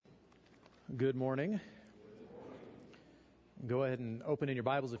Good morning. Go ahead and open in your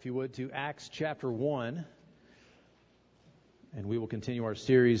Bibles, if you would, to Acts chapter 1. And we will continue our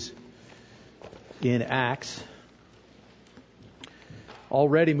series in Acts.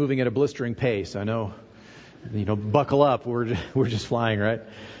 Already moving at a blistering pace. I know, buckle up. We're just flying, right?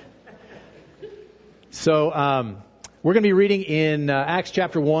 So we're going to be reading in Acts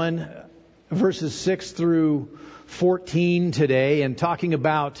chapter 1, verses 6 through 14 today, and talking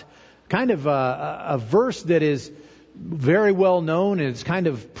about kind of a verse that is very well known, and it's kind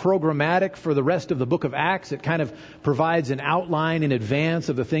of programmatic for the rest of the book of Acts. It kind of provides an outline in advance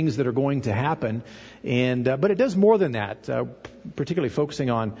of the things that are going to happen. But it does more than that, particularly focusing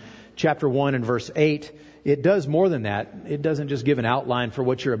on chapter 1 and verse 8. It does more than that. It doesn't just give an outline for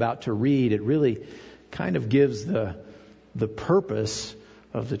what you're about to read. It really kind of gives the purpose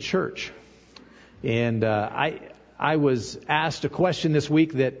of the church. And I was asked a question this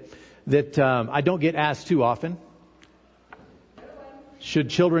week that I don't get asked too often.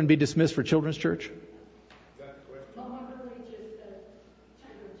 Should children be dismissed for children's church?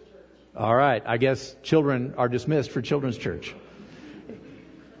 All right, I guess children are dismissed for children's church.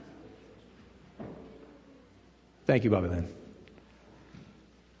 Thank you, Bobby Lynn.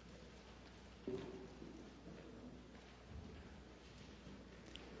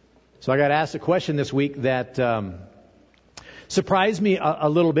 So I got asked a question this week that surprised me a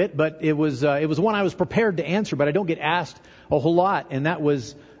little bit, but it was one I was prepared to answer, but I don't get asked a whole lot. And that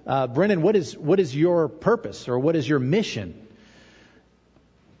was, Brennan, what is your purpose, or what is your mission?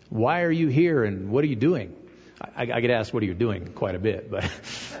 Why are you here, and what are you doing? I get asked, what are you doing, quite a bit,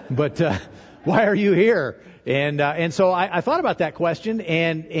 but why are you here? And so I thought about that question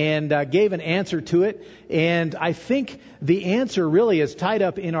and gave an answer to it. And I think the answer really is tied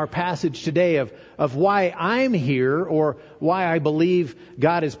up in our passage today of why I'm here, or why I believe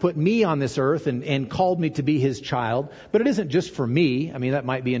God has put me on this earth and called me to be His child. But it isn't just for me. I mean, that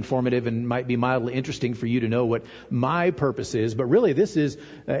might be informative and might be mildly interesting for you to know what my purpose is. But really, this is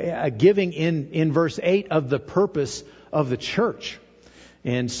a giving in verse 8 of the purpose of the church.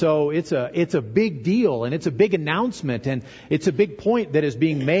 And so it's a big deal, and it's a big announcement, and it's a big point that is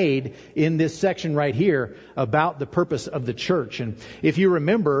being made in this section right here about the purpose of the church. And if you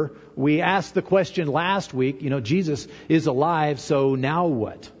remember, we asked the question last week, Jesus is alive, so now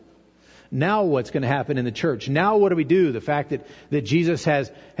what? Now what's going to happen in the church? Now what do we do? The fact that Jesus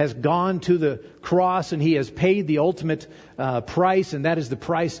has gone to the cross and He has paid the ultimate price, and that is the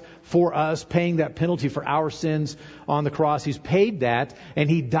price for us, paying that penalty for our sins on the cross. He's paid that, and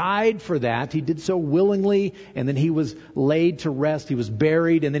He died for that. He did so willingly, and then He was laid to rest. He was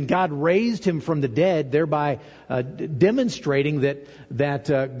buried, and then God raised Him from the dead, thereby demonstrating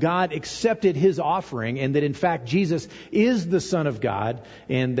that God accepted His offering, and that in fact Jesus is the Son of God,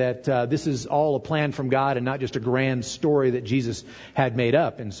 and that this is all a plan from God and not just a grand story that Jesus had made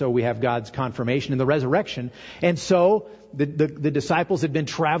up. And so we have God's confirmation in the resurrection. And so the disciples had been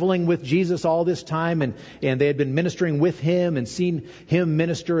traveling with Jesus all this time, and they had been ministering with Him and seen Him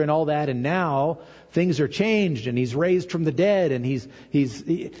minister and all that. And now things are changed, and He's raised from the dead, and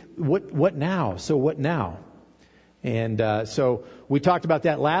what now? So what now? And so we talked about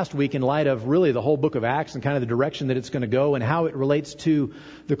that last week in light of really the whole book of Acts and kind of the direction that it's going to go and how it relates to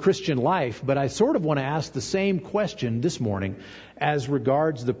the Christian life. But I sort of want to ask the same question this morning as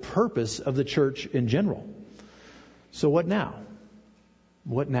regards the purpose of the church in general. So what now?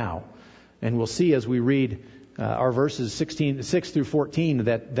 What now? And we'll see as we read our verses 6 through 14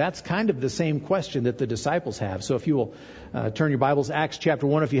 that's kind of the same question that the disciples have. So if you will turn your Bibles, Acts chapter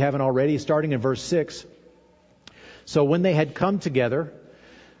 1 if you haven't already, starting in verse 6. So when they had come together,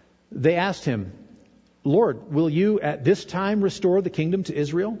 they asked Him, Lord, will you at this time restore the kingdom to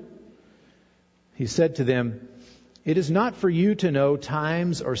Israel? He said to them, it is not for you to know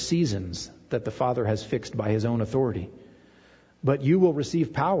times or seasons that the Father has fixed by His own authority. But you will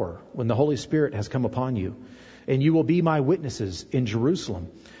receive power when the Holy Spirit has come upon you. And you will be my witnesses in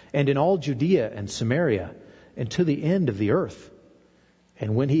Jerusalem and in all Judea and Samaria and to the end of the earth.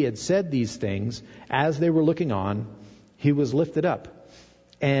 And when He had said these things, as they were looking on, He was lifted up,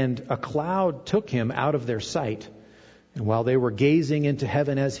 and a cloud took Him out of their sight. And while they were gazing into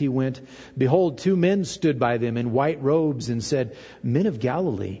heaven as He went, behold, 2 men stood by them in white robes and said, Men of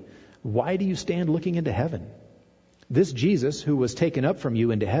Galilee, why do you stand looking into heaven? This Jesus, who was taken up from you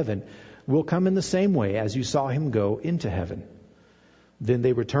into heaven, will come in the same way as you saw Him go into heaven. Then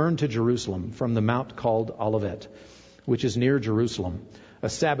they returned to Jerusalem from the mount called Olivet, which is near Jerusalem, a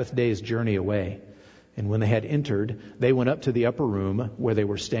Sabbath day's journey away. And when they had entered, they went up to the upper room where they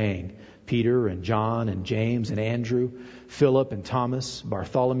were staying. Peter and John and James and Andrew, Philip and Thomas,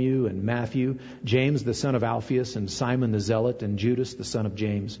 Bartholomew and Matthew, James the son of Alphaeus and Simon the Zealot and Judas the son of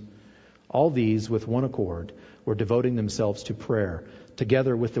James. All these with one accord were devoting themselves to prayer,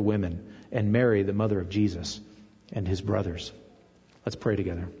 together with the women and Mary the mother of Jesus and his brothers. Let's pray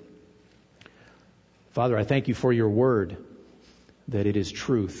together. Father, I thank you for your word, that it is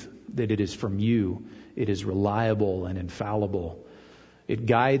truth, that it is from you, it is reliable and infallible. It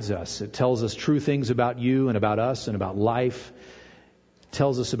guides us. It tells us true things about you and about us and about life. It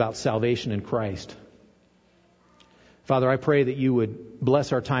tells us about salvation in Christ. Father, I pray that you would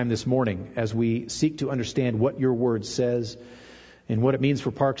bless our time this morning as we seek to understand what your word says and what it means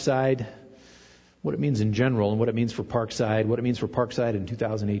for Parkside, what it means in general, and what it means for Parkside, what it means for Parkside in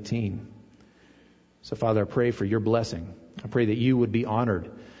 2018. So, Father, I pray for your blessing. I pray that you would be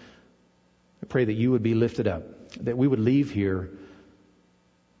honored. I pray that you would be lifted up, that we would leave here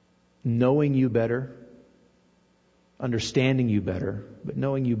knowing you better, understanding you better, but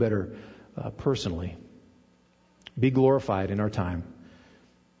knowing you better personally. Be glorified in our time.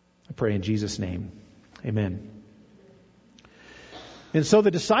 I pray in Jesus' name. Amen. And so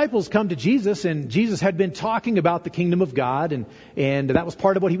the disciples come to Jesus, and Jesus had been talking about the kingdom of God, and that was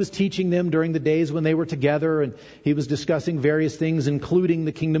part of what he was teaching them during the days when they were together, and he was discussing various things, including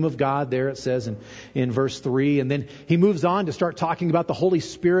the kingdom of God, there it says in verse 3. And then he moves on to start talking about the Holy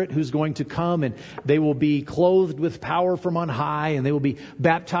Spirit who's going to come, and they will be clothed with power from on high, and they will be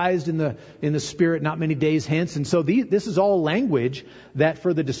baptized in the Spirit not many days hence. And so this is all language that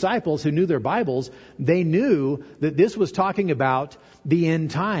for the disciples who knew their Bibles, they knew that this was talking about the end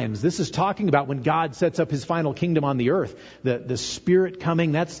times. This is talking about when God sets up his final kingdom on the earth. The Spirit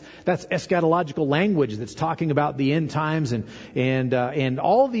coming, that's eschatological language that's talking about the end times and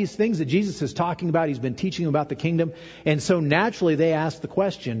all these things that Jesus is talking about. He's been teaching about the kingdom. And so naturally they ask the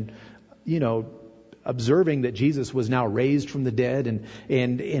question, observing that Jesus was now raised from the dead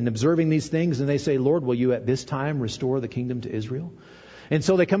and observing these things, and they say, Lord, will you at this time restore the kingdom to Israel? And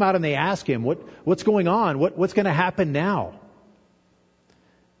so they come out and they ask him, what's going on? What's going to happen now?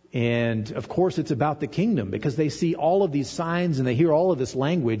 And of course it's about the kingdom, because they see all of these signs and they hear all of this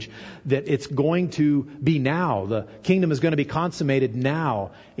language that it's going to be now. The kingdom is going to be consummated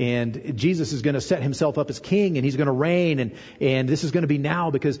now, and Jesus is going to set himself up as king, and he's going to reign, and this is going to be now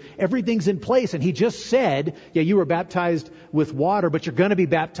because everything's in place. And he just said, you were baptized with water, but you're going to be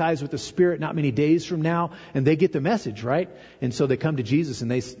baptized with the Spirit not many days from now. And they get the message, right? And so they come to Jesus and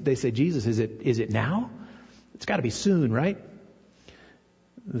they say, Jesus, is it now? It's got to be soon, right?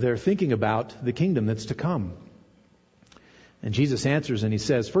 They're thinking about the kingdom that's to come. And Jesus answers and he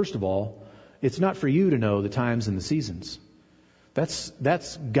says, first of all, it's not for you to know the times and the seasons.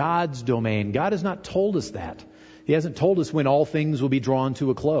 That's God's domain. God has not told us that. He hasn't told us when all things will be drawn to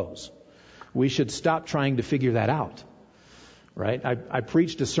a close. We should stop trying to figure that out. Right? I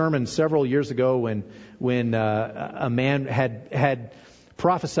preached a sermon several years ago when a man had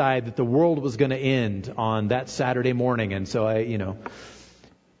prophesied that the world was going to end on that Saturday morning. And so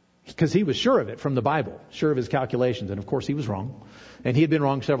because he was sure of it from the Bible, sure of his calculations. And of course he was wrong. And he had been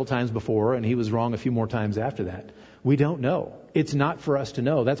wrong several times before, and he was wrong a few more times after that. We don't know. It's not for us to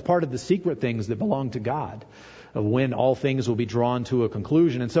know. That's part of the secret things that belong to God, of when all things will be drawn to a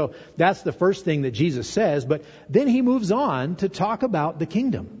conclusion. And so that's the first thing that Jesus says. But then he moves on to talk about the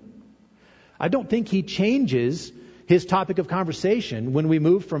kingdom. I don't think he changes his topic of conversation when we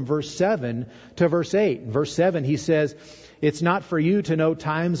move from verse 7 to verse 8. In verse 7 he says, it's not for you to know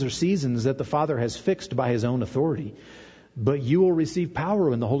times or seasons that the Father has fixed by his own authority, but you will receive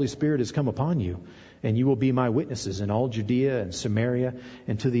power when the Holy Spirit has come upon you, and you will be my witnesses in all Judea and Samaria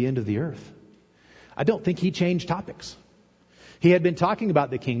and to the end of the earth. I don't think he changed topics. He had been talking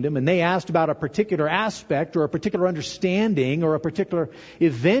about the kingdom, and they asked about a particular aspect or a particular understanding or a particular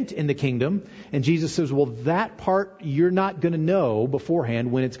event in the kingdom. And Jesus says, well, that part you're not going to know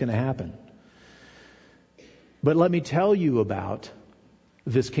beforehand when it's going to happen. But let me tell you about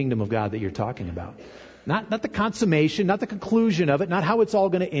this kingdom of God that you're talking about. Not the consummation, not the conclusion of it, not how it's all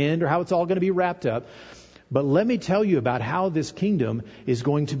going to end or how it's all going to be wrapped up. But let me tell you about how this kingdom is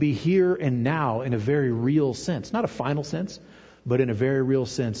going to be here and now in a very real sense. Not a final sense, but in a very real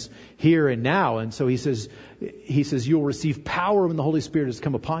sense, here and now. And so he says, you'll receive power when the Holy Spirit has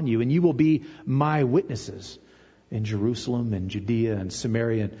come upon you, and you will be my witnesses in Jerusalem and Judea and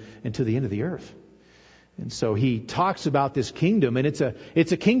Samaria and to the end of the earth. And so he talks about this kingdom, and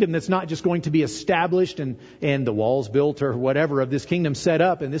it's a kingdom that's not just going to be established and the walls built or whatever of this kingdom set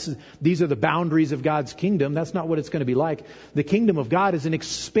up, and these are the boundaries of God's kingdom. That's not what it's going to be like. The kingdom of God is an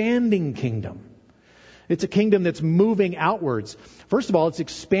expanding kingdom. It's a kingdom that's moving outwards. First of all, it's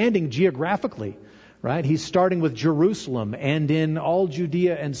expanding geographically, right? He's starting with Jerusalem and in all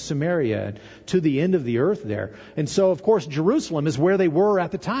Judea and Samaria to the end of the earth there. And so, of course, Jerusalem is where they were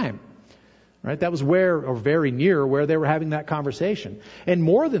at the time, right? That was where, or very near where they were having that conversation. And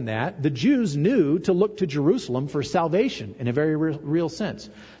more than that, the Jews knew to look to Jerusalem for salvation in a very real sense.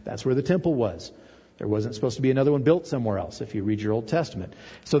 That's where the temple was. There wasn't supposed to be another one built somewhere else if you read your Old Testament.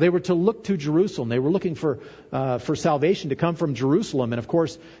 So they were to look to Jerusalem. They were looking for salvation to come from Jerusalem. And of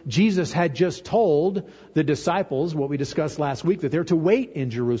course, Jesus had just told the disciples, what we discussed last week, that they're to wait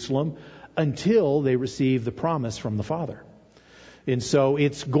in Jerusalem until they receive the promise from the Father. And so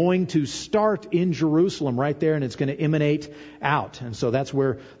it's going to start in Jerusalem right there, and it's going to emanate out. And so that's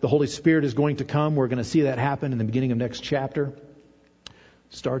where the Holy Spirit is going to come. We're going to see that happen in the beginning of next chapter.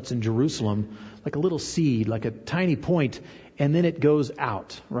 Starts in Jerusalem like a little seed, like a tiny point, and then it goes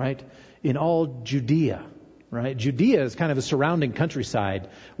out, right? In all Judea, right? Judea is kind of a surrounding countryside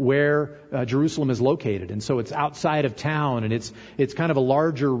where Jerusalem is located. And so it's outside of town, and it's kind of a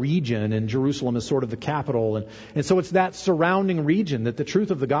larger region, and Jerusalem is sort of the capital. And so it's that surrounding region that the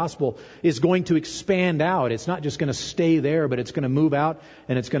truth of the gospel is going to expand out. It's not just going to stay there, but it's going to move out,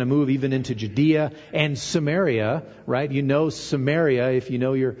 and it's going to move even into Judea and Samaria, right? You know Samaria, if you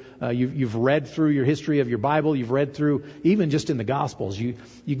know you've read through your history of your Bible, you've read through, even just in the Gospels, you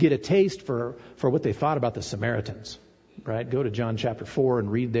get a taste for what they thought about the Samaritans, right? Go to John chapter 4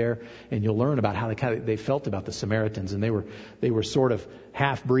 and read there, and you'll learn about how they felt about the Samaritans. And they were sort of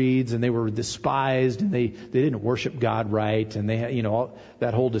half-breeds, and they were despised, and they didn't worship God right, and they had, all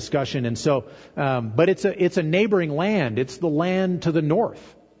that whole discussion. And so, but it's a neighboring land. It's the land to the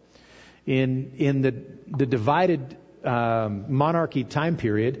north. In the divided monarchy time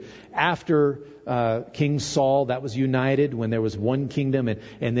period, after King Saul, that was united when there was one kingdom,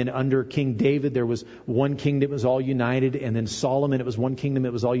 and then under King David there was one kingdom, it was all united, and then Solomon, it was one kingdom,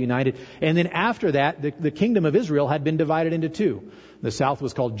 it was all united. And then after that, the kingdom of Israel had been divided into two. The south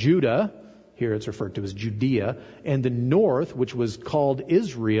was called Judah, here it's referred to as Judea, and the north, which was called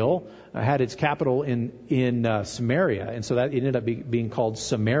Israel, had its capital in Samaria, and so that ended up being called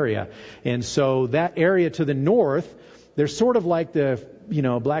Samaria. And so that area to the north, they're sort of like the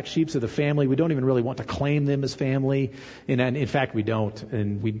black sheeps of the family. We don't even really want to claim them as family. And in fact, we don't.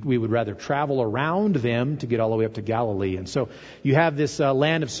 And we would rather travel around them to get all the way up to Galilee. And so you have this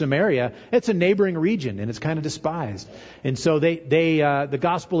land of Samaria. It's a neighboring region, and it's kind of despised. And so the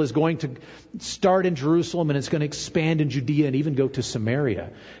gospel is going to start in Jerusalem, and it's going to expand in Judea and even go to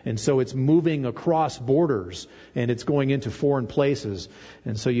Samaria. And so it's moving across borders, and it's going into foreign places.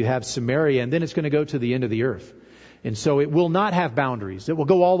 And so you have Samaria, and then it's going to go to the end of the earth. And so it will not have boundaries. It will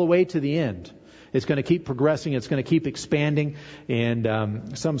go all the way to the end. It's going to keep progressing. It's going to keep expanding.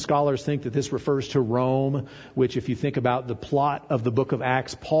 And some scholars think that this refers to Rome, which if you think about the plot of the book of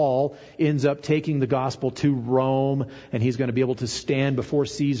Acts, Paul ends up taking the gospel to Rome, and he's going to be able to stand before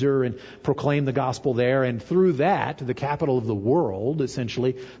Caesar and proclaim the gospel there. And through that, the capital of the world,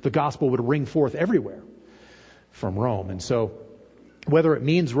 essentially, the gospel would ring forth everywhere from Rome. And so whether it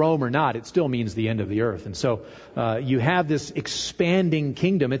means Rome or not, it still means the end of the earth. And so you have this expanding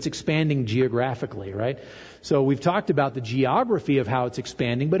kingdom. It's expanding geographically, right? So we've talked about the geography of how it's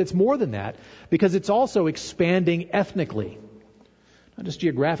expanding, but it's more than that, because it's also expanding ethnically. Not just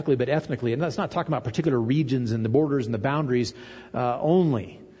geographically, but ethnically. And that's not talking about particular regions and the borders and the boundaries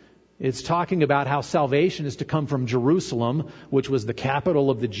only. It's talking about how salvation is to come from Jerusalem, which was the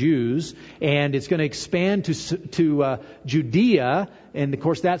capital of the Jews, and it's going to expand to Judea, and of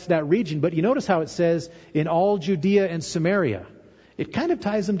course that's that region. But you notice how it says in all Judea and Samaria. It kind of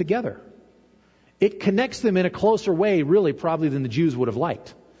ties them together. It connects them in a closer way, really, probably than the Jews would have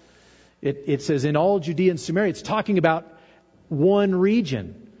liked. It says in all Judea and Samaria. It's talking about one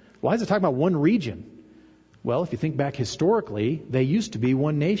region. Why is it talking about one region? Well, if you think back historically, they used to be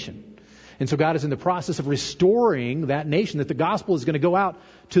one nation. And so God is in the process of restoring that nation, that the gospel is going to go out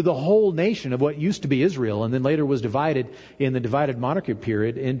to the whole nation of what used to be Israel, and then later was divided in the divided monarchy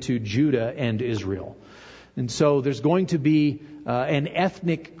period into Judah and Israel. And so there's going to be an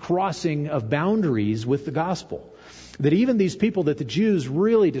ethnic crossing of boundaries with the gospel. That even these people that the Jews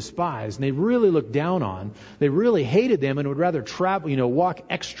really despised and they really looked down on, they really hated them and would rather travel, walk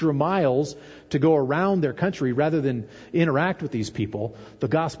extra miles to go around their country rather than interact with these people. The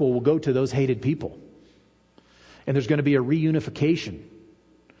gospel will go to those hated people. And there's going to be a reunification.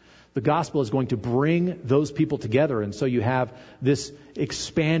 The gospel is going to bring those people together. And so you have this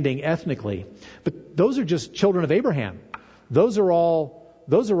expanding ethnically. But those are just children of Abraham. Those are all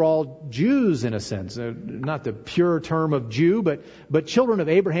Jews in a sense. Not the pure term of Jew, but children of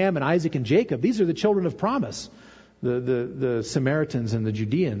Abraham and Isaac and Jacob. These are the children of promise. The Samaritans and the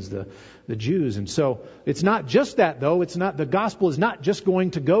Judeans, the Jews. And so it's not just that, though. The gospel is not just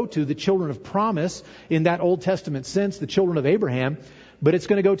going to go to the children of promise in that Old Testament sense, the children of Abraham, but it's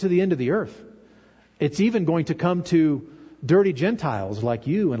going to go to the end of the earth. It's even going to come to dirty Gentiles like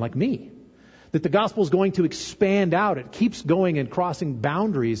you and like me. That the gospel is going to expand out. It keeps going and crossing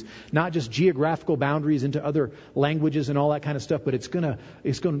boundaries, not just geographical boundaries into other languages and all that kind of stuff, but it's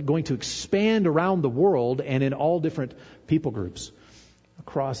going to expand around the world and in all different people groups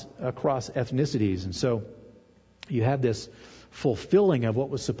across ethnicities. And so you have this fulfilling of what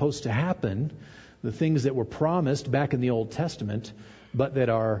was supposed to happen, the things that were promised back in the Old Testament, but that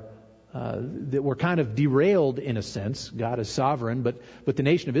were kind of derailed in a sense. God is sovereign, but the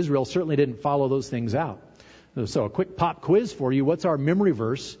nation of Israel certainly didn't follow those things out. So a quick pop quiz for you. What's our memory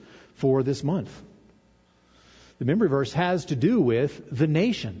verse for this month? The memory verse has to do with the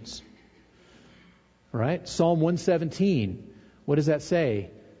nations. Right? Psalm 117. What does that say?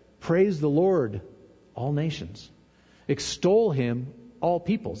 Praise the Lord, all nations. Extol Him, all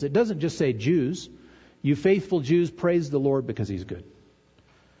peoples. It doesn't just say Jews. You faithful Jews, praise the Lord because He's good.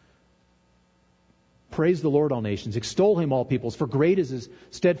 Praise the Lord, all nations. Extol Him, all peoples. For great is His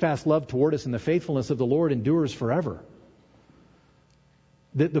steadfast love toward us, and the faithfulness of the Lord endures forever.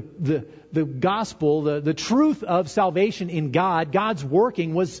 The gospel, the truth of salvation in God, God's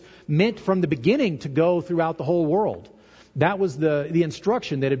working was meant from the beginning to go throughout the whole world. That was the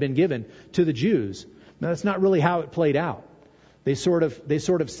instruction that had been given to the Jews. Now, that's not really how it played out. They sort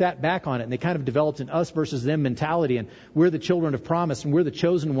of sat back on it, and they kind of developed an us versus them mentality, and we're the children of promise, and we're the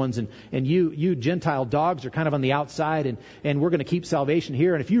chosen ones, and you Gentile dogs are kind of on the outside, and we're going to keep salvation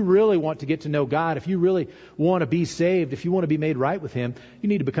here. And if you really want to get to know God, if you really want to be saved, if you want to be made right with Him, you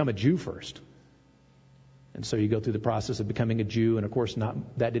need to become a Jew first. And so you go through the process of becoming a Jew, and of course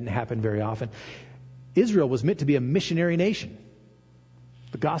that didn't happen very often. Israel was meant to be a missionary nation.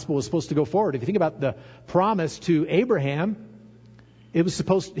 The gospel was supposed to go forward. If you think about the promise to Abraham, he was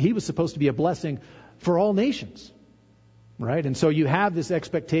supposed to be a blessing for all nations, right? And so you have this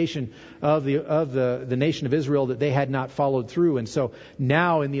expectation of the nation of Israel that they had not followed through. And so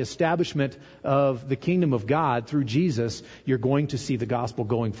now in the establishment of the kingdom of God through Jesus, you're going to see the gospel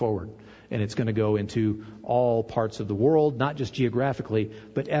going forward. And it's going to go into all parts of the world, not just geographically,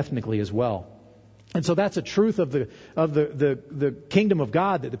 but ethnically as well. And so that's a truth of the kingdom of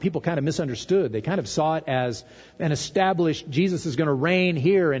God that the people kind of misunderstood. They kind of saw it as an established, Jesus is going to reign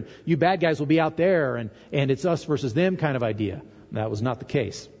here and you bad guys will be out there and it's us versus them kind of idea. That was not the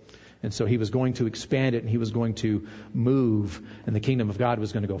case. And so He was going to expand it and He was going to move and the kingdom of God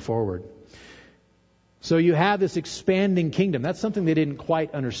was going to go forward. So you have this expanding kingdom. That's something they didn't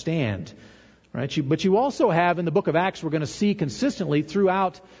quite understand. Right? But you also have in the book of Acts, we're going to see consistently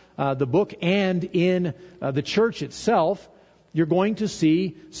throughout the book and in the church itself, you're going to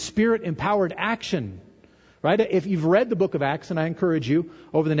see Spirit-empowered action. Right? If you've read the book of Acts, and I encourage you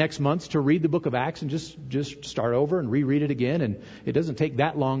over the next months to read the book of Acts and just start over and reread it again. And it doesn't take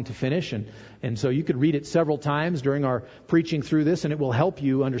that long to finish. And so you could read it several times during our preaching through this, and it will help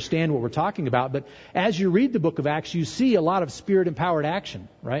you understand what we're talking about. But as you read the book of Acts, you see a lot of Spirit-empowered action.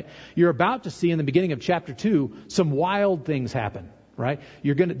 Right? You're about to see in the beginning of chapter 2 some wild things happen. Right?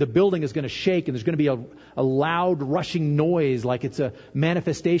 The building is going to shake and there's going to be a loud rushing noise like it's a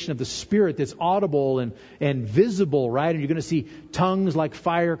manifestation of the Spirit that's audible and visible, right? And you're going to see tongues like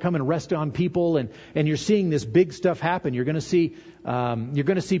fire come and rest on people and you're seeing this big stuff happen. You're going to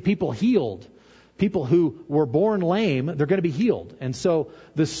see people healed. People who were born lame, they're going to be healed. And so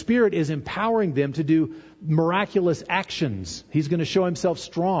the Spirit is empowering them to do miraculous actions. He's going to show Himself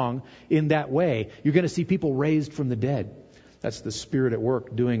strong in that way. You're going to see people raised from the dead. That's the Spirit at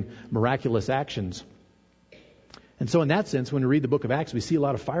work doing miraculous actions. And so in that sense, when we read the book of Acts, we see a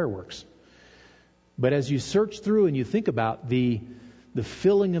lot of fireworks. But as you search through and you think about the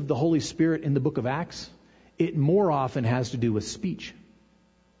filling of the Holy Spirit in the book of Acts, it more often has to do with speech.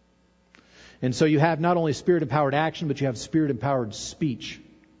 And so you have not only Spirit-empowered action, but you have Spirit-empowered speech.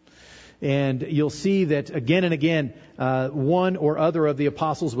 And you'll see that again and again, one or other of the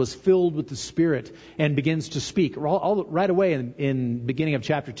apostles was filled with the Spirit and begins to speak. Right away in beginning of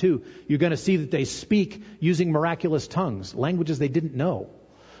chapter 2, you're going to see that they speak using miraculous tongues, languages they didn't know.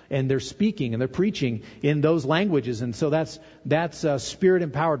 And they're speaking and they're preaching in those languages. And so that's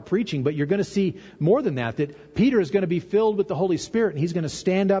Spirit-empowered preaching. But you're going to see more than that Peter is going to be filled with the Holy Spirit. And he's going to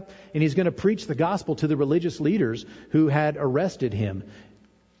stand up and he's going to preach the gospel to the religious leaders who had arrested him.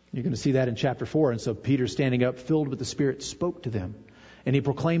 You're going to see that in chapter 4. And so Peter, standing up, filled with the Spirit, spoke to them. and he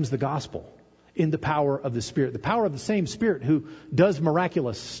proclaims the gospel in the power of the Spirit. The power of the same Spirit who does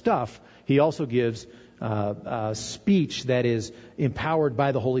miraculous stuff, he also gives speech that is empowered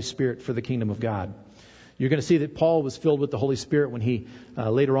by the Holy Spirit for the kingdom of God. You're going to see that Paul was filled with the Holy Spirit when he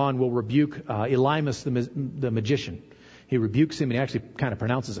later on will rebuke Elymas the magician. He rebukes him and he actually kind of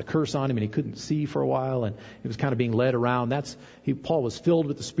pronounces a curse on him, and he couldn't see for a while, and he was kind of being led around. Paul was filled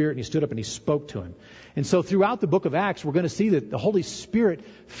with the Spirit, and he stood up and he spoke to him. And so throughout the book of Acts, we're going to see that the Holy Spirit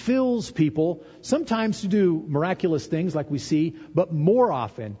fills people, sometimes to do miraculous things like we see, but more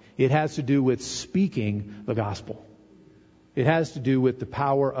often it has to do with speaking the gospel. It has to do with the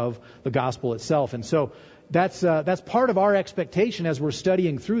power of the gospel itself. And so that's part of our expectation as we're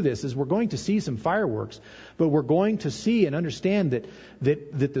studying through this, is we're going to see some fireworks, but we're going to see and understand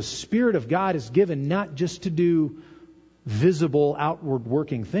that the Spirit of God is given not just to do visible, outward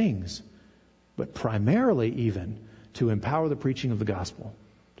working things, but primarily even to empower the preaching of the gospel,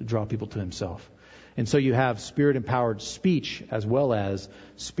 to draw people to Himself. And so you have Spirit-empowered speech as well as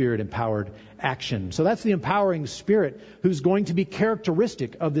Spirit-empowered action. So that's the empowering Spirit who's going to be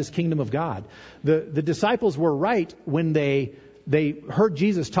characteristic of this kingdom of God. The disciples were right when they heard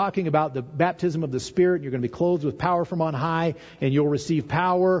Jesus talking about the baptism of the Spirit. You're going to be clothed with power from on high, and you'll receive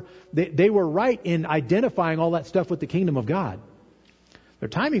power. They were right in identifying all that stuff with the kingdom of God. Their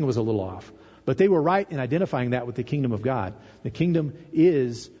timing was a little off, but they were right in identifying that with the kingdom of God. The kingdom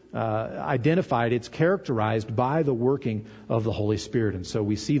is identified, it's characterized by the working of the Holy Spirit. And so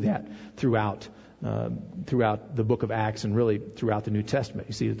we see that throughout the book of Acts, and really throughout the New Testament.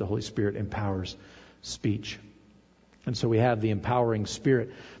 You see that the Holy Spirit empowers speech. And so we have the empowering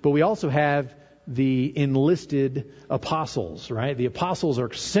Spirit. But we also have the enlisted apostles, right? The apostles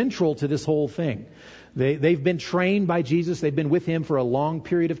are central to this whole thing. They've been trained by Jesus. They've been with Him for a long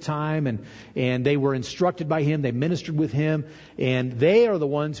period of time, and they were instructed by Him. They ministered with Him, and they are the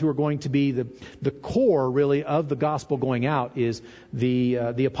ones who are going to be the core, really, of the gospel going out, is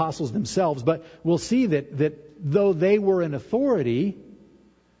the apostles themselves. But we'll see that though they were an authority,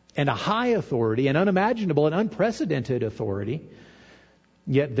 and a high authority, an unimaginable and unprecedented authority,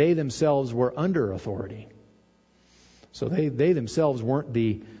 yet they themselves were under authority. So they themselves weren't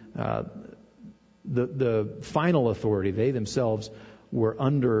the final authority. They themselves were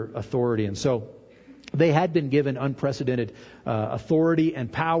under authority. And so they had been given unprecedented authority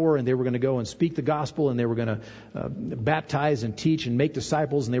and power, and they were going to go and speak the gospel, and they were going to baptize and teach and make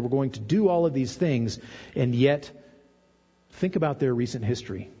disciples, and they were going to do all of these things. And yet, think about their recent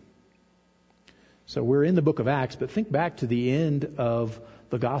history. So we're in the book of Acts, but think back to the end of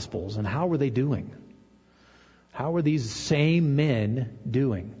the Gospels, and how were they doing? How were these same men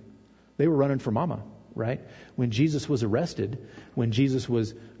doing? They were running for mama, right? When Jesus was arrested, when Jesus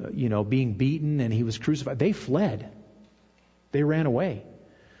was, being beaten and He was crucified, they fled. They ran away.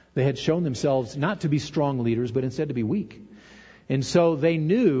 They had shown themselves not to be strong leaders, but instead to be weak. And so they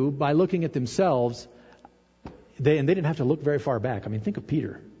knew by looking at themselves, they didn't have to look very far back. I mean, think of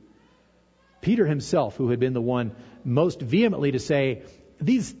Peter. Peter himself, who had been the one most vehemently to say,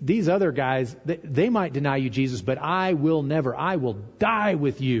 these other guys, they might deny you, Jesus, but I will never. I will die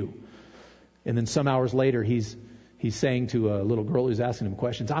with you. And then some hours later, he's saying to a little girl who's asking him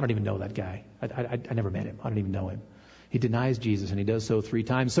questions, I don't even know that guy. I never met him. I don't even know him. He denies Jesus, and he does so 3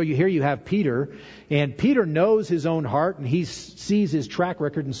 times. So here you have Peter, and Peter knows his own heart, and he sees his track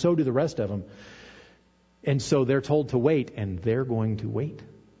record, and so do the rest of them. And so they're told to wait, and they're going to wait.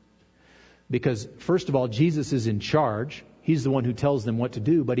 Because, first of all, Jesus is in charge. He's the one who tells them what to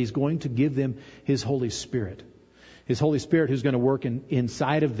do, but He's going to give them His Holy Spirit. His Holy Spirit who's going to work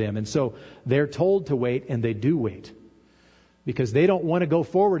inside of them. And so they're told to wait, and they do wait. Because they don't want to go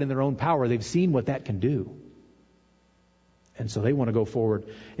forward in their own power. They've seen what that can do. And so they want to go forward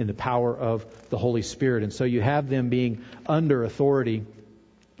in the power of the Holy Spirit. And so you have them being under authority.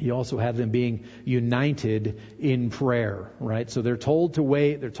 You also have them being united in prayer, right? So they're told to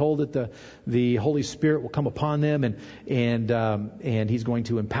wait. They're told that the Holy Spirit will come upon them, and He's going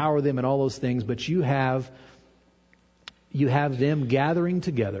to empower them and all those things. But you have them gathering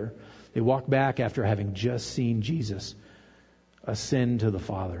together. They walk back after having just seen Jesus ascend to the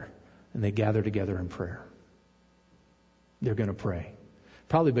Father, and they gather together in prayer. They're going to pray,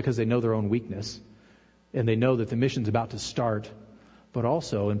 probably because they know their own weakness, and they know that the mission's about to start, but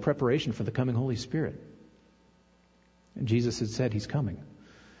also in preparation for the coming Holy Spirit. And Jesus had said He's coming.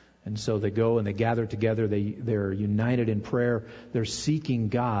 And so they go and they gather together. They're united in prayer. They're seeking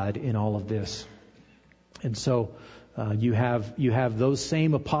God in all of this. And so you have those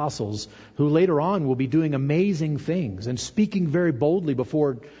same apostles who later on will be doing amazing things and speaking very boldly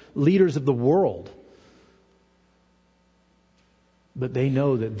before leaders of the world. But they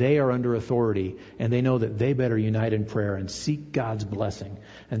know that they are under authority, and they know that they better unite in prayer and seek God's blessing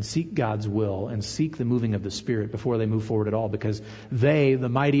and seek God's will and seek the moving of the Spirit before they move forward at all, because they, the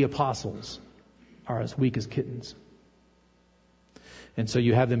mighty apostles, are as weak as kittens. And so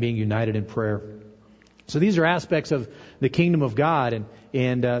you have them being united in prayer. So these are aspects of the kingdom of God,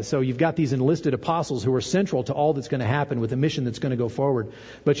 and so you've got these enlisted apostles who are central to all that's going to happen with the mission that's going to go forward.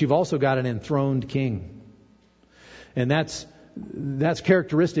 But you've also got an enthroned king. And that's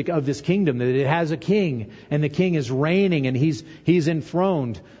characteristic of this kingdom, that it has a king, and the king is reigning, and he's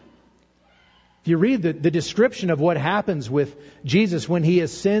enthroned. If you read the description of what happens with Jesus when he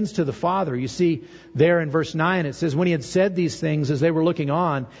ascends to the Father, you see there in verse 9, it says, when he had said these things, as they were looking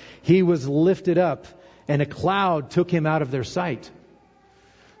on, he was lifted up, and a cloud took him out of their sight.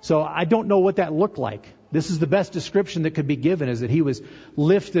 So I don't know what that looked like. This is the best description that could be given, is that he was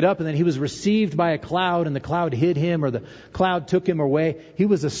lifted up and then he was received by a cloud, and the cloud hid him, or the cloud took him away. He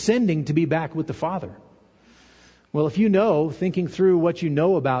was ascending to be back with the Father. Well, if you know, thinking through what you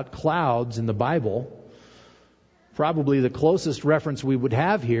know about clouds in the Bible, probably the closest reference we would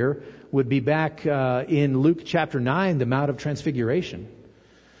have here would be back in Luke chapter 9, the Mount of Transfiguration.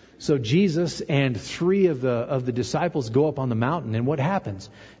 So Jesus and 3 of the disciples go up on the mountain, and what happens?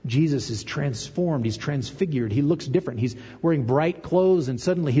 Jesus is transformed. He's transfigured. He looks different. He's wearing bright clothes, and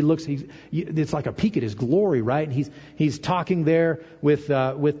suddenly it's like a peek at his glory, right? And he's talking there with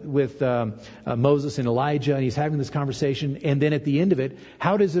Moses and Elijah, and he's having this conversation. And then at the end of it,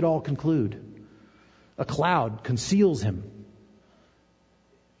 how does it all conclude? A cloud conceals him.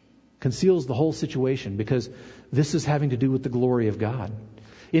 Conceals the whole situation, because this is having to do with the glory of God.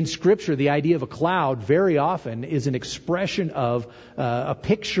 In Scripture, the idea of a cloud very often is an expression of a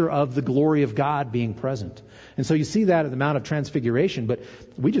picture of the glory of God being present. And so you see that at the Mount of Transfiguration, but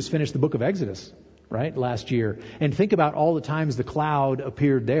we just finished the book of Exodus, right, last year. And think about all the times the cloud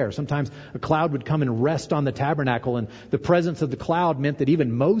appeared there. Sometimes a cloud would come and rest on the tabernacle, and the presence of the cloud meant that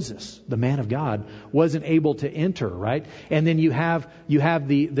even Moses, the man of God, wasn't able to enter, right? And then you have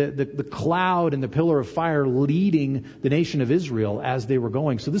the cloud and the pillar of fire leading the nation of Israel as they were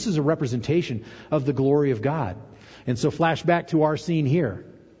going. So this is a representation of the glory of God. And so flash back to our scene here.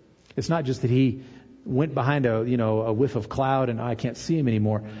 It's not just that he went behind a whiff of cloud and I can't see him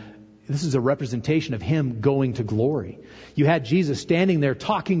anymore. This is a representation of him going to glory. You had Jesus standing there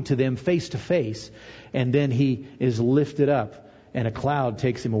talking to them face to face, and then he is lifted up and a cloud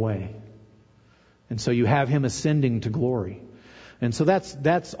takes him away. And so you have him ascending to glory. And so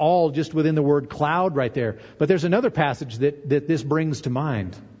that's all just within the word cloud right there. But there's another passage that this brings to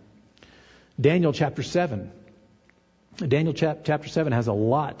mind. Daniel chapter 7. Daniel chapter 7 has a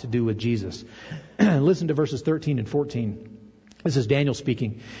lot to do with Jesus. Listen to verses 13 and 14. This is Daniel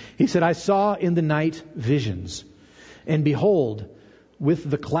speaking. He said, I saw in the night visions, and behold, with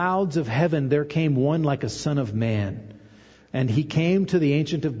the clouds of heaven there came one like a son of man. And he came to the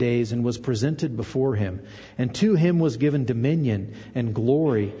Ancient of Days and was presented before him. And to him was given dominion and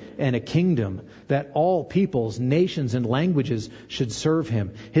glory and a kingdom, that all peoples, nations, and languages should serve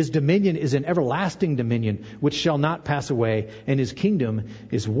him. His dominion is an everlasting dominion which shall not pass away, and his kingdom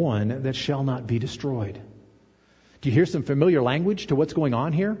is one that shall not be destroyed. Do you hear some familiar language to what's going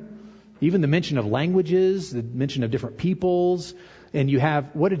on here? Even the mention of languages, the mention of different peoples. And you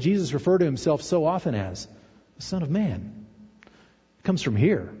have, what did Jesus refer to himself so often as? The Son of Man. It comes from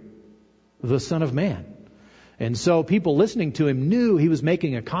here. The Son of Man. And so people listening to him knew he was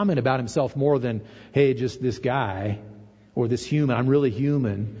making a comment about himself more than, hey, just this guy or this human. I'm really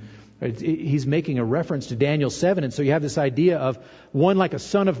human. He's making a reference to Daniel 7. And so you have this idea of one like a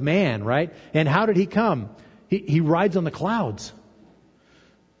son of man, right? And how did he come? He rides on the clouds.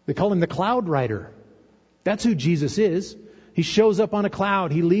 They call him the cloud rider. That's who Jesus is. He shows up on a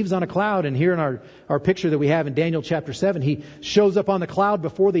cloud. He leaves on a cloud. And here in our picture that we have in Daniel chapter 7, he shows up on the cloud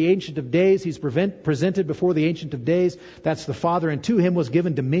before the Ancient of Days. He's presented before the Ancient of Days. That's the Father. And to him was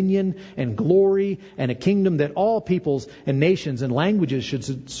given dominion and glory and a kingdom that all peoples and nations and languages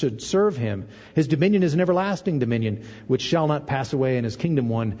should serve him. His dominion is an everlasting dominion which shall not pass away, and his kingdom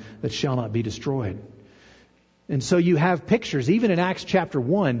one that shall not be destroyed. And so you have pictures, even in Acts chapter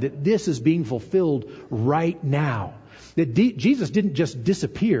 1, that this is being fulfilled right now. That Jesus didn't just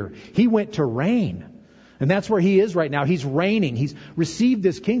disappear. He went to reign. And that's where he is right now. He's reigning. He's received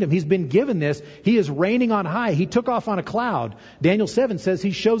this kingdom. He's been given this. He is reigning on high. He took off on a cloud. Daniel 7 says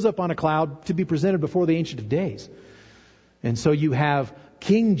he shows up on a cloud to be presented before the Ancient of Days. And so you have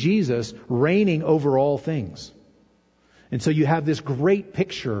King Jesus reigning over all things. And so you have this great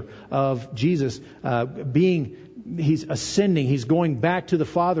picture of Jesus he's ascending, he's going back to the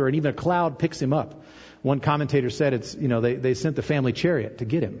Father, and even a cloud picks him up. One commentator said they sent the family chariot to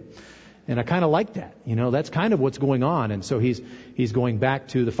get him. And I kind of like that. That's kind of what's going on. And so he's going back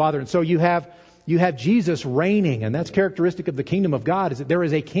to the Father. And so you have Jesus reigning, and that's characteristic of the kingdom of God, is that there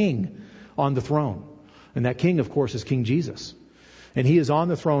is a king on the throne. And that king, of course, is King Jesus. And he is on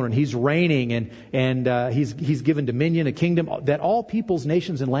the throne, and he's reigning, and he's given dominion, a kingdom that all peoples,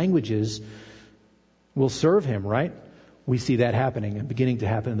 nations, and languages will serve him, right? We see that happening and beginning to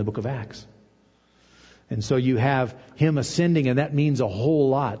happen in the book of Acts. And so you have him ascending, and that means a whole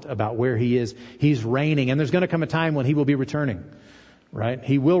lot about where he is. He's reigning, and there's going to come a time when he will be returning, right?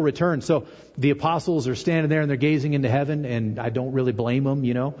 He will return. So the apostles are standing there and they're gazing into heaven, and I don't really blame them,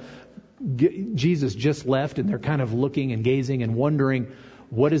 Jesus just left, and they're kind of looking and gazing and wondering,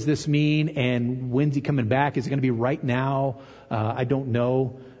 what does this mean? And when's he coming back? Is it going to be right now? I don't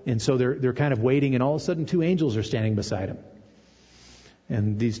know. And so they're kind of waiting, and all of a sudden 2 angels are standing beside him.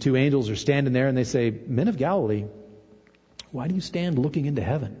 And these 2 angels are standing there, and they say, "Men of Galilee, why do you stand looking into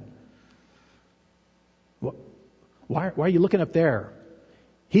heaven? Why are you looking up there?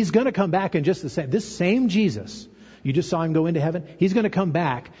 He's going to come back in just this same Jesus. You just saw him go into heaven. He's going to come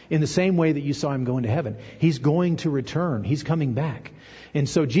back in the same way that you saw him go into heaven. He's going to return. He's coming back." And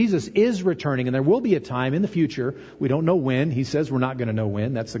so Jesus is returning, and there will be a time in the future. We don't know when. He says we're not going to know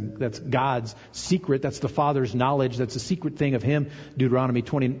when. That's God's secret. That's the Father's knowledge. That's a secret thing of him. Deuteronomy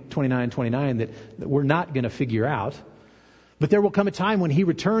 29:29 that we're not going to figure out. But there will come a time when he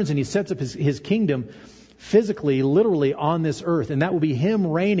returns and he sets up his kingdom physically, literally on this earth. And that will be him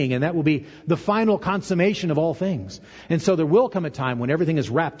reigning, and that will be the final consummation of all things. And so there will come a time when everything is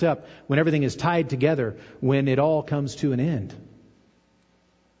wrapped up, when everything is tied together, when it all comes to an end.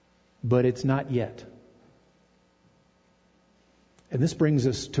 But it's not yet. And this brings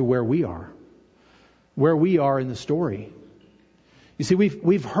us to where we are in the story. You see,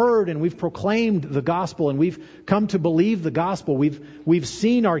 we've heard and we've proclaimed the gospel, and we've come to believe the gospel. We've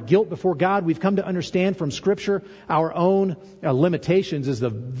seen our guilt before God. We've come to understand from Scripture our own limitations is the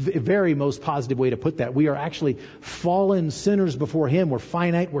very most positive way to put that. We are actually fallen sinners before him. We're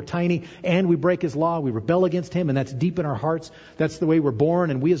finite, we're tiny, and we break his law. We rebel against him, and that's deep in our hearts. That's the way we're born,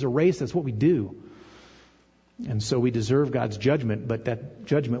 and we as a race, that's what we do. And so we deserve God's judgment, but that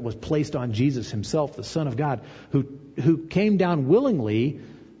judgment was placed on Jesus himself, the Son of God, who came down willingly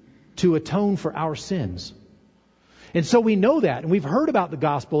to atone for our sins. And so we know that, and we've heard about the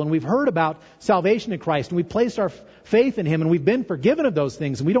gospel, and we've heard about salvation in Christ, and we've placed our faith in him, and we've been forgiven of those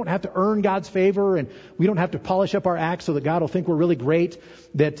things, and we don't have to earn God's favor, and we don't have to polish up our acts so that God will think we're really great,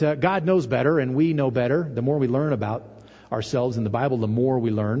 that God knows better, and we know better. The more we learn about ourselves in the Bible, the more we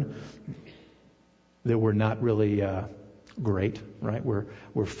learn that we're not really great, right?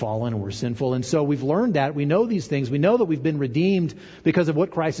 We're fallen and we're sinful. And so we've learned that. We know these things. We know that we've been redeemed because of what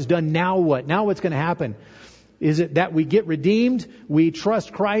Christ has done. Now what? Now what's going to happen? Is it that we get redeemed, we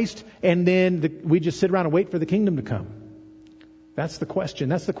trust Christ, and then we just sit around and wait for the kingdom to come? That's the question.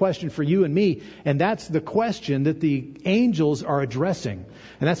 That's the question for you and me. And that's the question that the angels are addressing.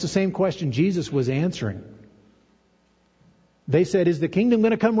 And that's the same question Jesus was answering. They said, is the kingdom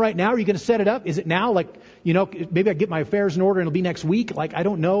going to come right now? Are you going to set it up? Is it now? Maybe I get my affairs in order and it'll be next week. I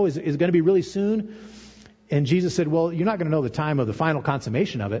don't know. Is it going to be really soon? And Jesus said, well, you're not going to know the time of the final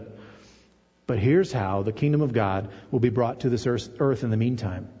consummation of it. But here's how the kingdom of God will be brought to this earth in the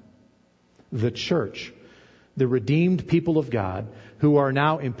meantime. The church, the redeemed people of God, who are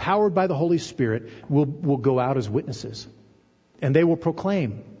now empowered by the Holy Spirit, will go out as witnesses. And they will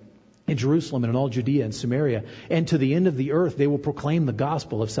proclaim in Jerusalem and in all Judea and Samaria, and to the end of the earth, they will proclaim the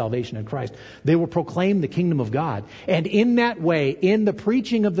gospel of salvation in Christ. They will proclaim the kingdom of God. And in that way, in the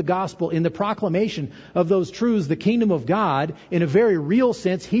preaching of the gospel, in the proclamation of those truths, the kingdom of God, in a very real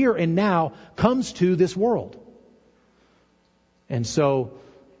sense, here and now, comes to this world. And so,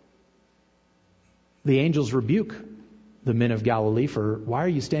 the angels rebuke the men of Galilee for, why are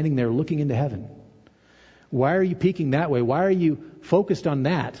you standing there looking into heaven? Why are you peeking that way? Why are you focused on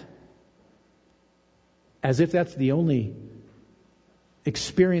that? As if that's the only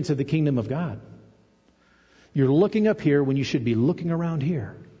experience of the kingdom of God. You're looking up here when you should be looking around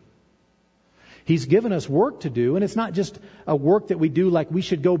here. He's given us work to do, and it's not just a work that we do like we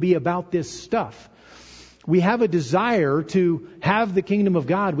should go be about this stuff. We have a desire to have the kingdom of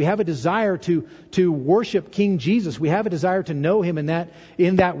God. We have a desire to worship King Jesus. We have a desire to know him in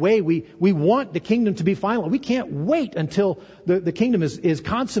that way. We want the kingdom to be final. We can't wait until the kingdom is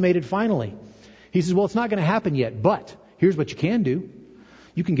consummated finally. He says, well, it's not going to happen yet, but here's what you can do.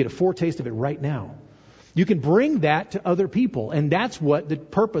 You can get a foretaste of it right now. You can bring that to other people, and that's what the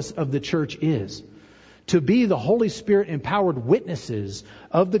purpose of the church is. to be the Holy Spirit empowered witnesses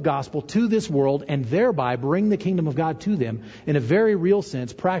of the gospel to this world and thereby bring the kingdom of God to them in a very real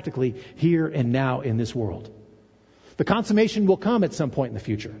sense, practically here and now in this world. The consummation will come at some point in the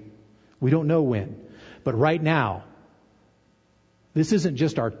future. We don't know when. But right now, this isn't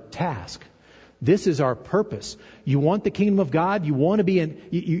just our task. This is our purpose. You want the kingdom of God? You want to be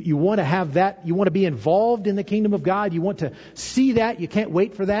you want to have that? You want to be involved in the kingdom of God? You want to see that? You can't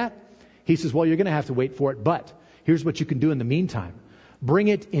wait for that? He says, well, you're going to have to wait for it, but here's what you can do in the meantime. Bring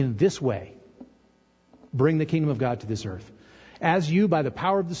it in this way. Bring the kingdom of God to this earth. As you, by the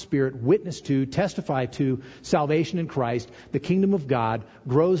power of the Spirit, witness to, testify to salvation in Christ, the kingdom of God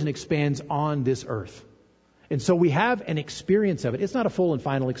grows and expands on this earth. And so we have an experience of it. It's not a full and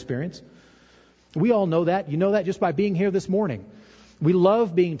final experience. We all know that. You know that just by being here this morning. We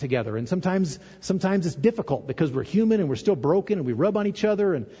love being together, and sometimes it's difficult because we're human and we're still broken and we rub on each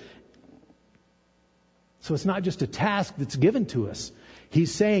other. And so it's not just a task that's given to us.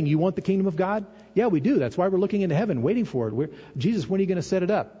 He's saying, you want the kingdom of God? Yeah, we do. That's why we're looking into heaven, waiting for it. Jesus, when are you going to set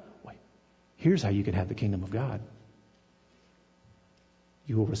it up? Here's how you can have the kingdom of God.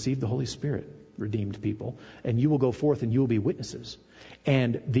 You will receive the Holy Spirit, redeemed people, and you will go forth and you will be witnesses.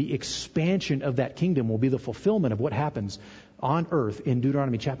 And the expansion of that kingdom will be the fulfillment of what happens on earth in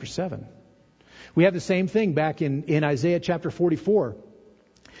Deuteronomy chapter 7. We have the same thing back in Isaiah chapter 44.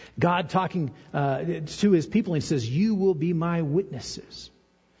 God talking to his people, and he says, you will be my witnesses.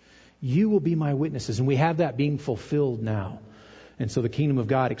 You will be my witnesses. And we have that being fulfilled now. And so the kingdom of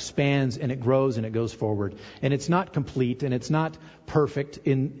God expands and it grows and it goes forward. And it's not complete and it's not perfect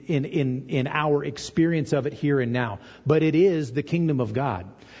in our experience of it here and now. But it is the kingdom of God.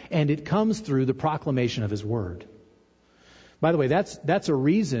 And it comes through the proclamation of his word. By the way, that's a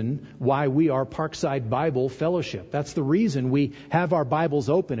reason why we are Parkside Bible Fellowship. That's the reason we have our Bibles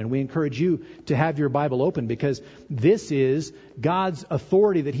open, and we encourage you to have your Bible open, because this is God's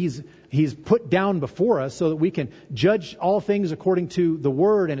authority that He's put down before us so that we can judge all things according to the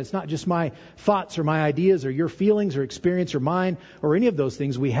Word. And it's not just my thoughts or my ideas or your feelings or experience or mine or any of those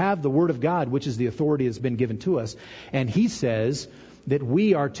things. We have the Word of God, which is the authority that's been given to us. And He says that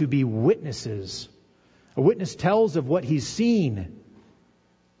we are to be witnesses. A witness tells of what he's seen.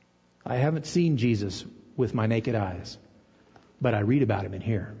 I haven't seen Jesus with my naked eyes, but I read about him in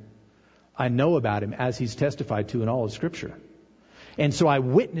here. I know about him as he's testified to in all of Scripture. And so I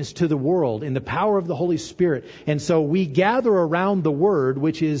witness to the world in the power of the Holy Spirit. And so we gather around the Word,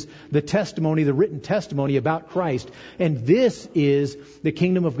 which is the testimony, the written testimony about Christ. And this is the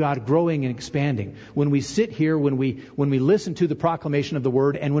kingdom of God growing and expanding. When we sit here, when we listen to the proclamation of the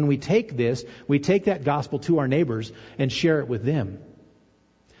Word, and when we take that gospel to our neighbors and share it with them.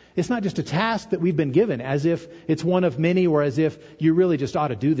 It's not just a task that we've been given as if it's one of many, or as if you really just ought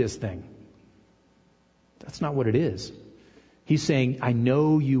to do this thing. That's not what it is. He's saying, I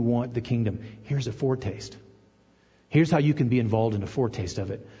know you want the kingdom. Here's a foretaste. Here's how you can be involved in a foretaste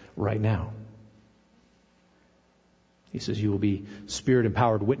of it right now. He says you will be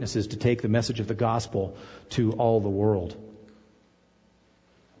Spirit-empowered witnesses to take the message of the gospel to all the world.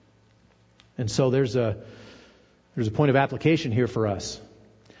 And so there's a point of application here for us.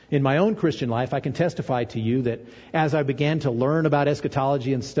 In my own Christian life, I can testify to you that as I began to learn about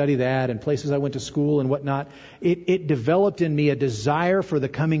eschatology and study that, and places I went to school and whatnot, it developed in me a desire for the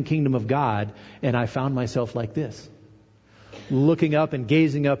coming kingdom of God, and I found myself like this. Looking up and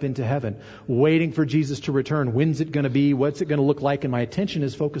gazing up into heaven, waiting for Jesus to return. When's it going to be? What's it going to look like? And my attention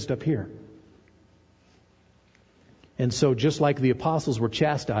is focused up here. And so just like the apostles were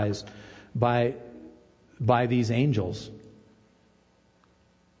chastised by these angels,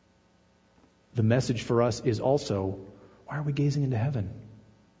 the message for us is also, why are we gazing into heaven?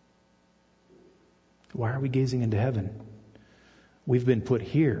 Why are we gazing into heaven? We've been put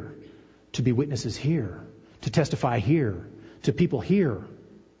here to be witnesses here, to testify here, to people here.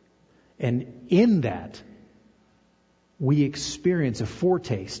 And in that, we experience a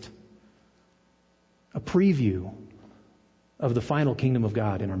foretaste, a preview of the final kingdom of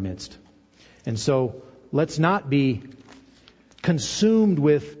God in our midst. And so, let's not be consumed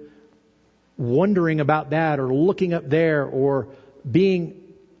with wondering about that, or looking up there, or being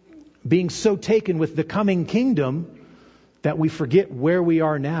so taken with the coming kingdom that we forget where we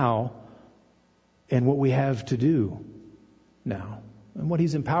are now and what we have to do now and what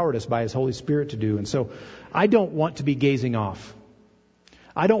He's empowered us by His Holy Spirit to do. And so I don't want to be gazing off.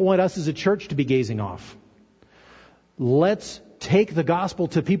 I don't want us as a church to be gazing off. Let's take the gospel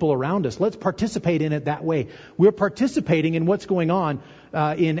to people around us. Let's participate in it that way. We're participating in what's going on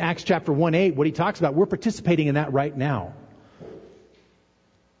in Acts chapter 1:8, what he talks about. We're participating in that right now.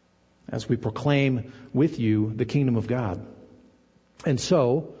 as we proclaim with you the kingdom of God. And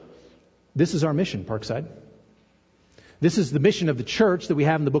so, this is our mission, Parkside. This is the mission of the church that we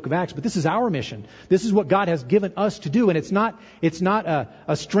have in the book of Acts, but this is our mission. This is what God has given us to do, and it's not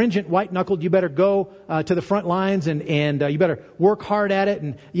a stringent white-knuckled, you better go to the front lines and you better work hard at it,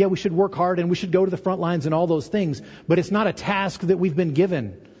 and yeah, we should work hard and we should go to the front lines and all those things, but it's not a task that we've been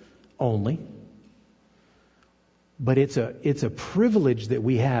given only. But it's a privilege that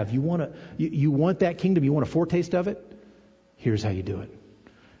we have. You want that kingdom, you want a foretaste of it? Here's how you do it.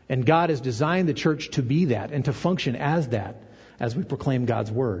 And God has designed the church to be that and to function as that as we proclaim God's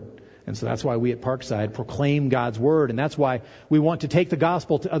Word. And so that's why we at Parkside proclaim God's Word. And that's why we want to take the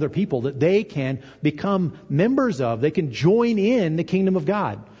gospel to other people, that they can become members of, they can join in the kingdom of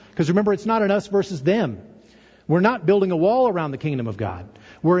God. Because remember, it's not an us versus them. We're not building a wall around the kingdom of God.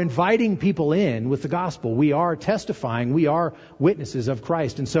 We're inviting people in with the gospel. We are testifying. We are witnesses of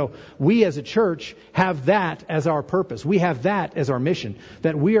Christ. And so we as a church have that as our purpose. We have that as our mission,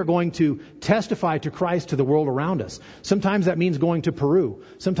 that we are going to testify to Christ to the world around us. Sometimes that means going to Peru.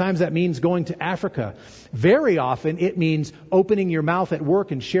 Sometimes that means going to Africa. Very often it means opening your mouth at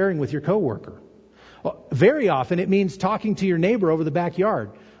work and sharing with your coworker. Very often it means talking to your neighbor over the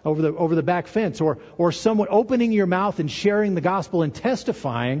backyard, over the back fence, or someone opening your mouth and sharing the gospel and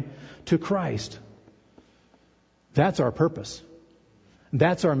testifying to Christ. That's our purpose.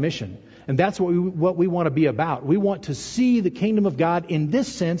 That's our mission. And that's what we want to be about. We want to see the kingdom of God in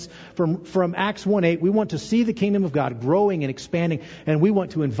this sense from Acts 1:8. We want to see the kingdom of God growing and expanding, and we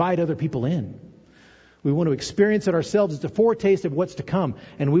want to invite other people in. We want to experience it ourselves. It's a foretaste of what's to come,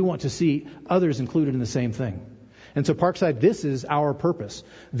 and we want to see others included in the same thing. And so Parkside, this is our purpose.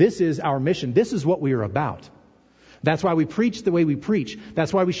 This is our mission. This is what we are about. That's why we preach the way we preach.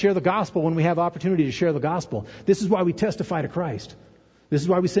 That's why we share the gospel when we have opportunity to share the gospel. This is why we testify to Christ. This is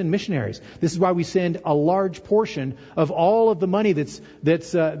why we send missionaries. This is why we send a large portion of all of the money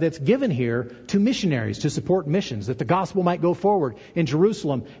that's given here to missionaries to support missions, that the gospel might go forward in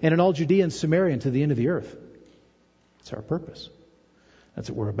Jerusalem and in all Judea and Samaria and to the end of the earth. It's our purpose. That's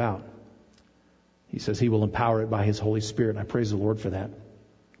what we're about. He says He will empower it by His Holy Spirit, and I praise the Lord for that.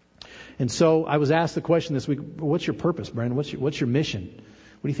 And so I was asked the question this week, what's your purpose, Brandon? What's your mission?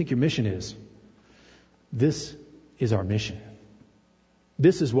 What do you think your mission is? This is our mission.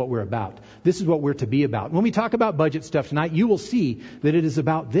 This is what we're about. This is what we're to be about. When we talk about budget stuff tonight, you will see that it is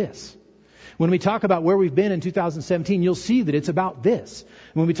about this. When we talk about where we've been in 2017, you'll see that it's about this.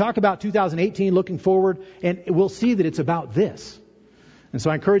 When we talk about 2018, looking forward, and we'll see that it's about this. And so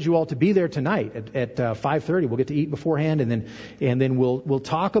I encourage you all to be there tonight at 5:30. We'll get to eat beforehand, and then we'll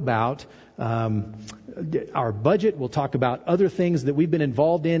talk about our budget. We'll talk about other things that we've been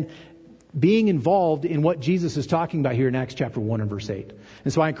involved in, being involved in what Jesus is talking about here in Acts chapter 1 and verse 8.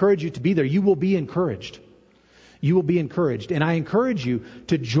 And so I encourage you to be there. You will be encouraged. You will be encouraged. And I encourage you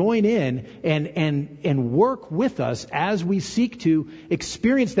to join in and work with us as we seek to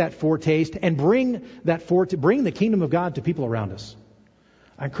experience that foretaste and bring the kingdom of God to people around us.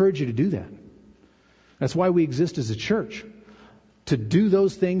 I encourage you to do that. That's why we exist as a church, to do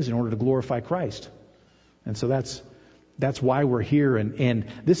those things in order to glorify Christ. And so that's why we're here. And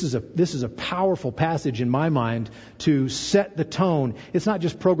this is a powerful passage in my mind to set the tone. It's not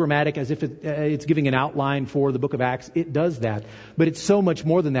just programmatic as if it's giving an outline for the book of Acts. It does that, but it's so much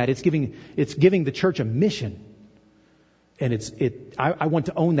more than that. It's giving the church a mission, and I want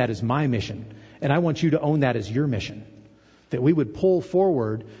to own that as my mission, and I want you to own that as your mission. That we would pull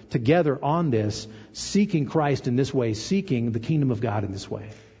forward together on this, seeking Christ in this way, seeking the kingdom of God in this way.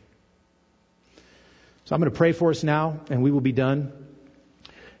 So I'm going to pray for us now, and we will be done.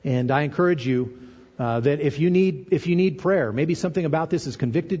 And I encourage you that if you need prayer, maybe something about this has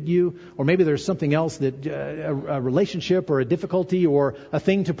convicted you, or maybe there's something else that a relationship or a difficulty or a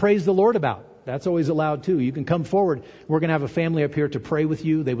thing to praise the Lord about. That's always allowed too. You can come forward. We're going to have a family up here to pray with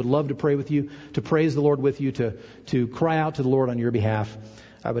you. They would love to pray with you, to praise the Lord with you, to cry out to the Lord on your behalf.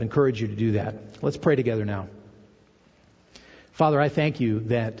 I would encourage you to do that. Let's pray together now. Father, I thank you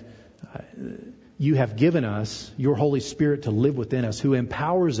that you have given us your Holy Spirit to live within us, who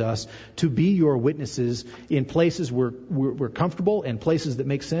empowers us to be your witnesses in places where we're comfortable, and places that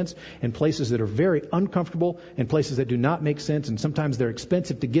make sense, and places that are very uncomfortable, and places that do not make sense, and sometimes they're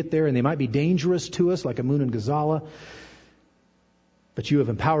expensive to get there, and they might be dangerous to us, like Amun and Ghazala. But you have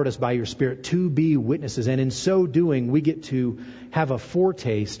empowered us by your Spirit to be witnesses, and in so doing, we get to have a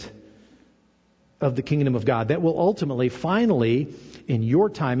foretaste of the kingdom of God that will ultimately, finally, in your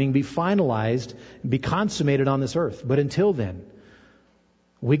timing, be finalized, be consummated on this earth. But until then,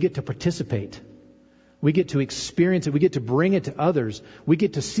 we get to participate. We get to experience it. We get to bring it to others. We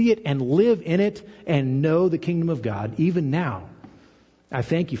get to see it and live in it and know the kingdom of God even now. I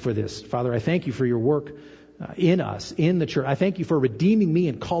thank you for this, Father. I thank you for your work in us, in the church. I thank you for redeeming me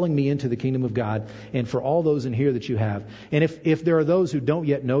and calling me into the kingdom of God, and for all those in here that you have. And if there are those who don't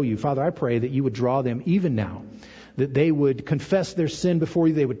yet know you, Father, I pray that you would draw them even now, that they would confess their sin before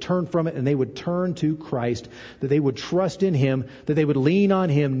you, they would turn from it, and they would turn to Christ, that they would trust in Him, that they would lean on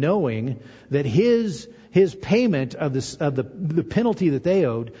Him, knowing that His payment of the penalty that they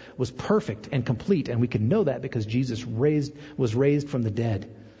owed was perfect and complete, and we can know that because Jesus was raised from the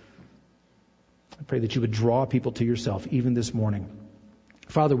dead. I pray that you would draw people to yourself even this morning.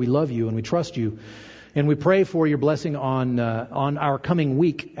 Father, we love you and we trust you, and we pray for your blessing on our coming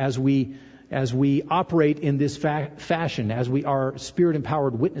week as we operate in this fashion, as we are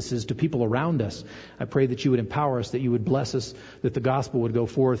Spirit-empowered witnesses to people around us. I pray that you would empower us, that you would bless us, that the gospel would go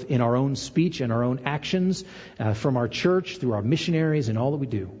forth in our own speech and our own actions, from our church, through our missionaries, and all that we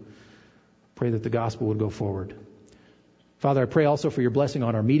do. Pray that the gospel would go forward. Father, I pray also for your blessing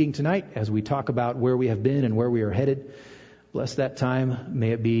on our meeting tonight as we talk about where we have been and where we are headed. Bless that time.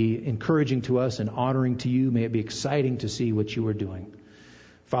 May it be encouraging to us and honoring to you. May it be exciting to see what you are doing.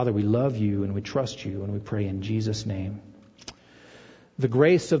 Father, we love you and we trust you, and we pray in Jesus' name. The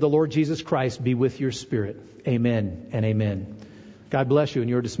grace of the Lord Jesus Christ be with your spirit. Amen and amen. God bless you, and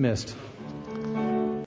you're dismissed.